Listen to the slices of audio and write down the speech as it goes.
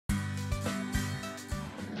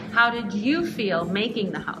How did you feel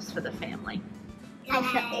making the house for the family? I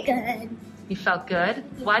felt good. You felt good?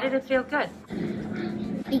 Why did it feel good?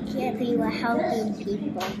 Because we were helping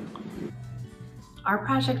people. Our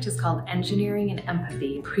project is called Engineering and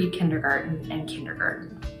Empathy, Pre-Kindergarten and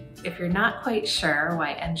Kindergarten. If you're not quite sure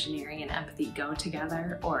why engineering and empathy go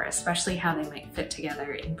together, or especially how they might fit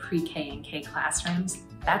together in pre-K and K classrooms,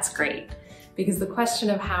 that's great. Because the question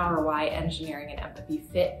of how or why engineering and empathy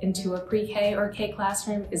fit into a pre-K or K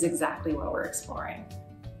classroom is exactly what we're exploring.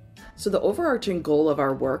 So the overarching goal of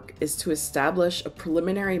our work is to establish a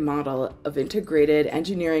preliminary model of integrated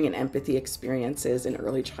engineering and empathy experiences in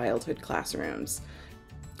early childhood classrooms.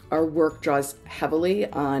 Our work draws heavily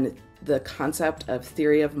on the concept of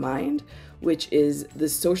theory of mind, which is the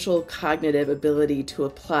social cognitive ability to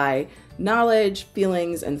apply knowledge,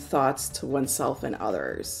 feelings, and thoughts to oneself and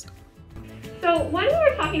others. So when we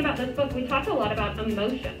were talking about this book, we talked a lot about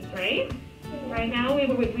emotions, right? Right now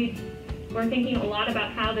we're thinking a lot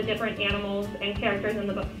about how the different animals and characters in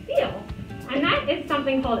the book feel, and that is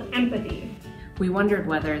something called empathy. We wondered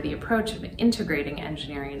whether the approach of integrating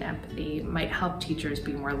engineering and empathy might help teachers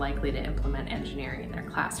be more likely to implement engineering in their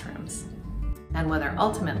classrooms, and whether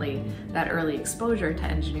ultimately that early exposure to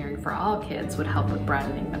engineering for all kids would help with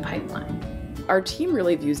broadening the pipeline. Our team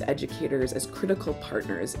really views educators as critical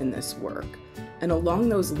partners in this work, and along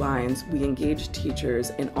those lines, we engage teachers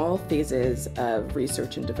in all phases of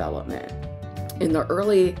research and development. In the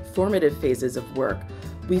early formative phases of work,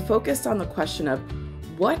 we focused on the question of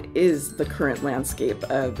what is the current landscape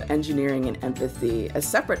of engineering and empathy as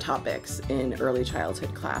separate topics in early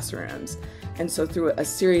childhood classrooms. And so through a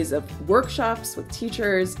series of workshops with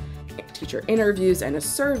teachers, teacher interviews, and a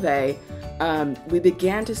survey, we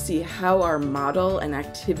began to see how our model and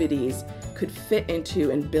activities could fit into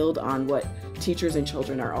and build on what teachers and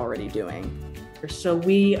children are already doing. So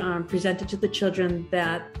we presented to the children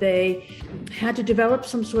that they had to develop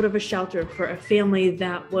some sort of a shelter for a family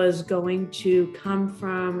that was going to come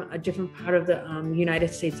from a different part of the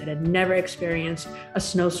United States that had never experienced a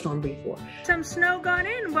snowstorm before. Some snow got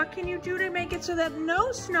in. What can you do to make it so that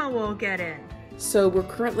no snow will get in? So we're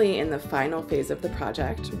currently in the final phase of the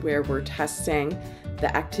project where we're testing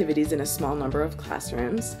the activities in a small number of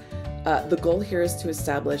classrooms. The goal here is to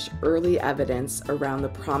establish early evidence around the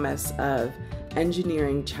promise of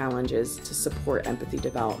engineering challenges to support empathy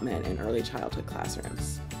development in early childhood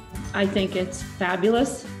classrooms. I think it's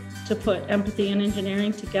fabulous to put empathy and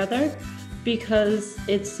engineering together because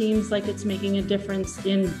it seems like it's making a difference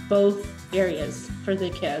in both areas for the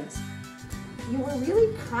kids. You were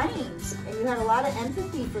really kind and you had a lot of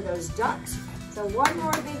empathy for those ducks. So one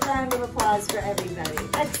more big round of applause for everybody.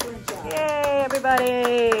 Excellent job. Yay,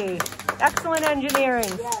 everybody. Excellent engineering.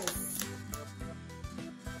 Yes.